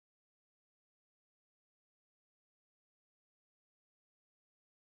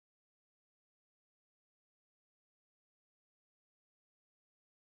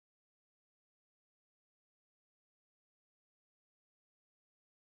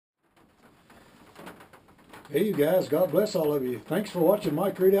Hey you guys, God bless all of you. Thanks for watching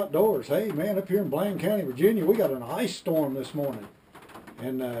Mike Reed Outdoors. Hey man, up here in Bland County, Virginia, we got an ice storm this morning.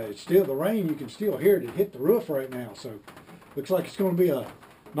 And it's still the rain, you can still hear it hit the roof right now. So looks like it's going to be a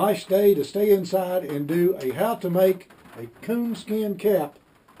nice day to stay inside and do a how to make a coonskin cap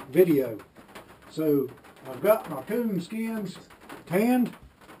video. So I've got my coonskins tanned.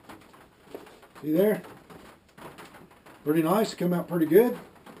 See there? Pretty nice, come out pretty good.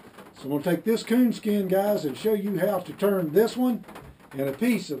 So I'm going to take this coonskin, guys, and show you how to turn this one and a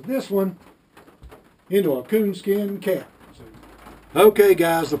piece of this one into a coonskin cap. Okay,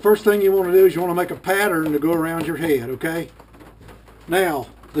 guys, the first thing you want to do is you want to make a pattern to go around your head, okay? Now,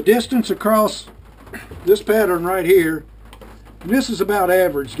 the distance across this pattern right here, and this is about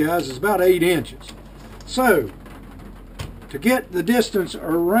average, guys, is about 8 inches. So, to get the distance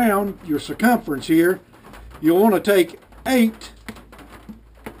around your circumference here, you'll want to take 8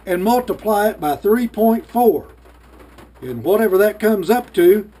 and multiply it by 3.4. And whatever that comes up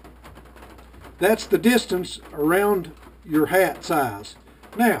to, that's the distance around your hat size.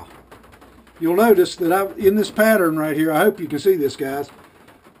 Now, you'll notice that in this pattern right here, I hope you can see this, guys,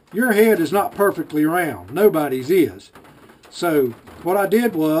 your head is not perfectly round. Nobody's is. So, what I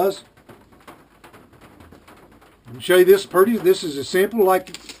did was, I'll show you this this is as simple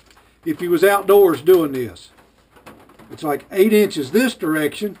like if you was outdoors doing this. It's like 8 inches this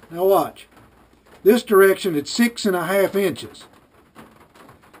direction. Now watch. This direction, it's 6.5 inches.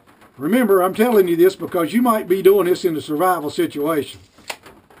 Remember, I'm telling you this because you might be doing this in a survival situation.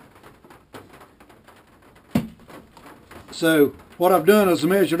 So what I've done is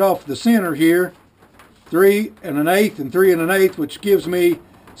measured off the center here, 3 1/8 and 3 1/8, which gives me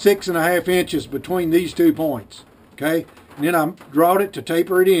 6.5 inches between these 2 points. Okay, and then I drawed it to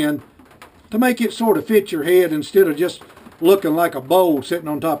taper it in to make it sort of fit your head instead of just looking like a bowl sitting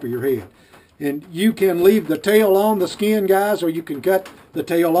on top of your head. And you can leave the tail on the skin, guys, or you can cut the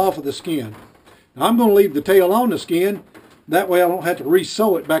tail off of the skin. Now, I'm going to leave the tail on the skin. That way I don't have to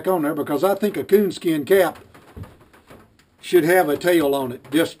re-sew it back on there, because I think a coonskin cap should have a tail on it,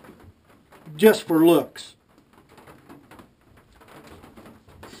 just for looks.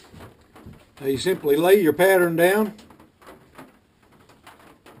 Now you simply lay your pattern down.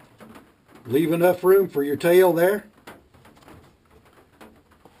 Leave enough room for your tail there.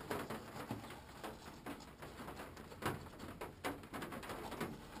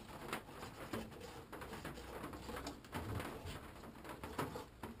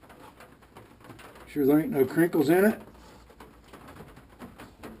 Sure there ain't no crinkles in it.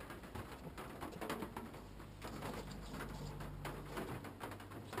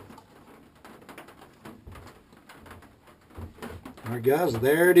 All right, guys,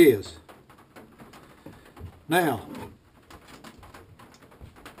 there it is. Now,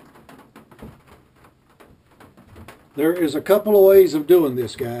 there is a couple of ways of doing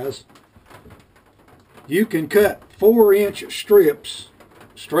this, guys. You can cut 4-inch strips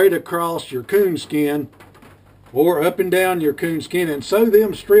straight across your coonskin or up and down your coonskin and sew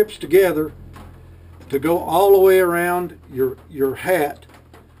them strips together to go all the way around your hat.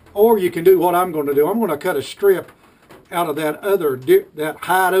 Or you can do what I'm going to do. I'm going to cut a strip out of that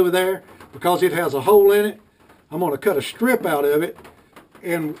hide over there, because it has a hole in it. I'm going to cut a strip out of it,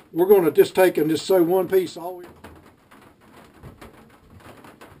 and we're going to just take and just sew one piece all the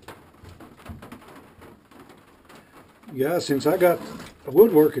way. Guys, since I got a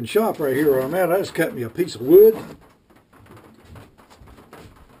woodworking shop right here where I'm at, I just cut me a piece of wood.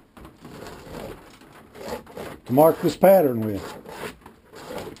 To mark this pattern with.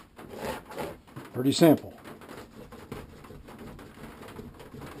 Pretty simple.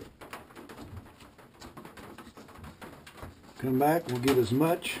 Come back, we'll get as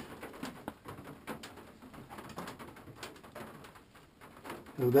much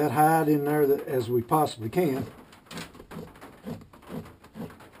of that hide in there as we possibly can.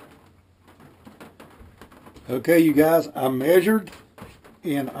 Okay, you guys, I measured,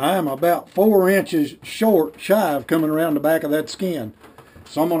 and I'm about 4 inches shy of coming around the back of that skin.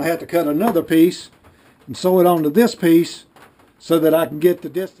 So I'm going to have to cut another piece and sew it onto this piece so that I can get the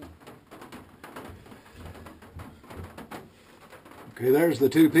distance. Okay, there's the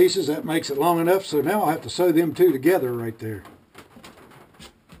 2 pieces. That makes it long enough, so now I'll have to sew them 2 together right there.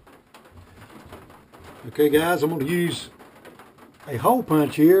 Okay, guys, I'm going to use a hole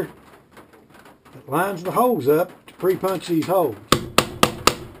punch here that lines the holes up to pre-punch these holes.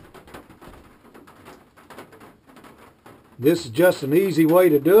 This is just an easy way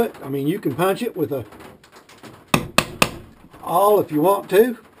to do it. I mean, you can punch it with a awl if you want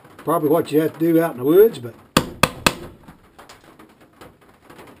to. Probably what you have to do out in the woods, but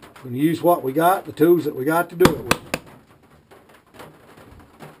Going to use what we got, the tools that we got to do it with.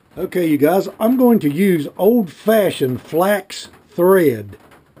 Okay, you guys, I'm going to use old-fashioned flax thread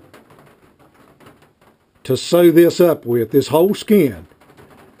to sew this up with, this whole skin.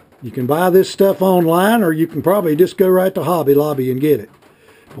 You can buy this stuff online, or you can probably just go right to Hobby Lobby and get it.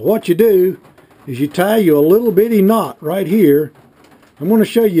 But what you do is you tie you a little bitty knot right here. I'm going to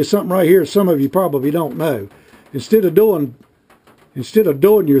show you something right here some of you probably don't know. Instead of doing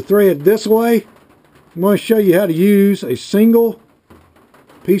your thread this way, I'm going to show you how to use a single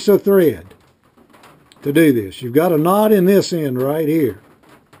piece of thread to do this. You've got a knot in this end right here.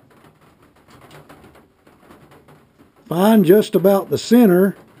 Find just about the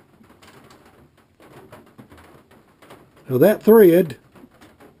center of that thread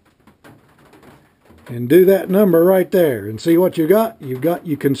and do that number right there, and see what you got.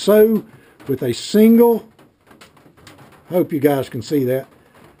 You can sew with a single, hope you guys can see that,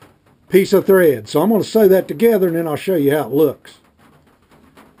 piece of thread. So I'm going to sew that together and then I'll show you how it looks.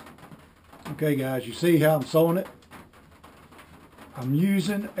 Okay guys, you see how I'm sewing it? I'm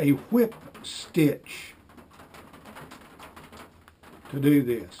using a whip stitch to do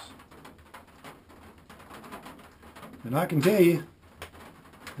this. And I can tell you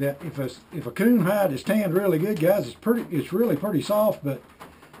that if a coon hide is tanned really good, guys, it's really pretty soft. But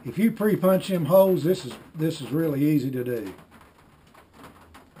if you pre-punch them holes, this is really easy to do.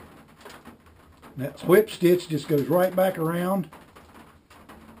 That whip stitch just goes right back around.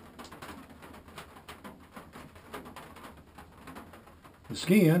 The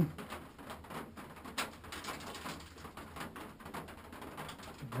skin.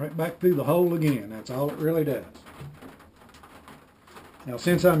 Right back through the hole again. That's all it really does. Now,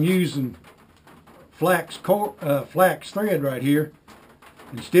 since I'm using flax thread right here,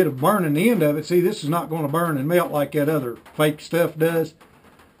 instead of burning the end of it, see, this is not going to burn and melt like that other fake stuff does.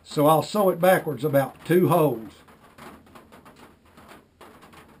 So I'll sew it backwards about 2 holes.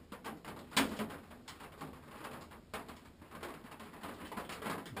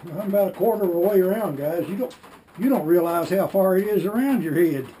 I'm about 1/4 of the way around, guys. You don't realize how far it is around your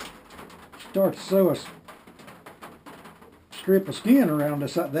head. Start to sew a strip of skin around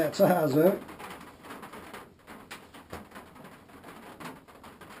that size of it.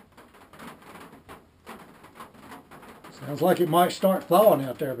 Sounds like it might start thawing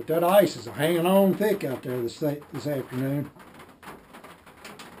out there, but that ice is hanging on thick out there this afternoon.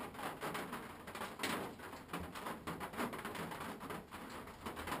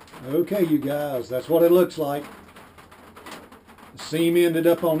 Okay, you guys, that's what it looks like. The seam ended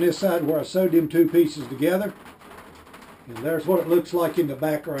up on this side where I sewed them 2 pieces together. And there's what it looks like in the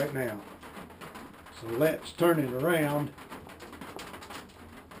back right now. So let's turn it around.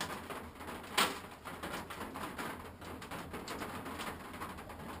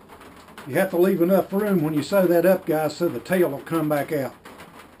 You have to leave enough room when you sew that up, guys, so the tail will come back out.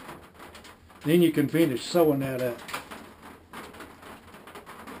 Then you can finish sewing that up.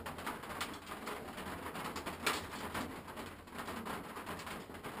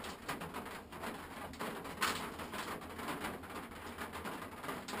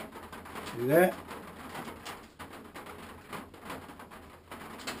 See that?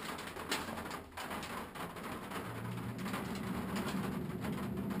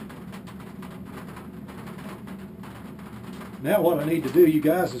 Now what I need to do, you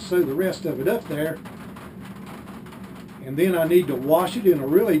guys, is sew the rest of it up there. And then I need to wash it in a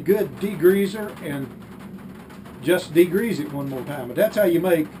really good degreaser and just degrease it one more time. But that's how you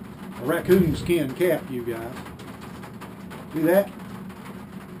make a raccoon skin cap, you guys. See that?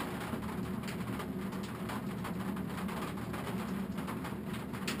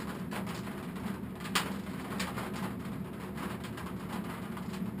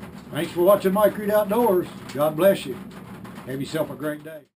 Thanks for watching Mike Reed Outdoors. God bless you. Have yourself a great day.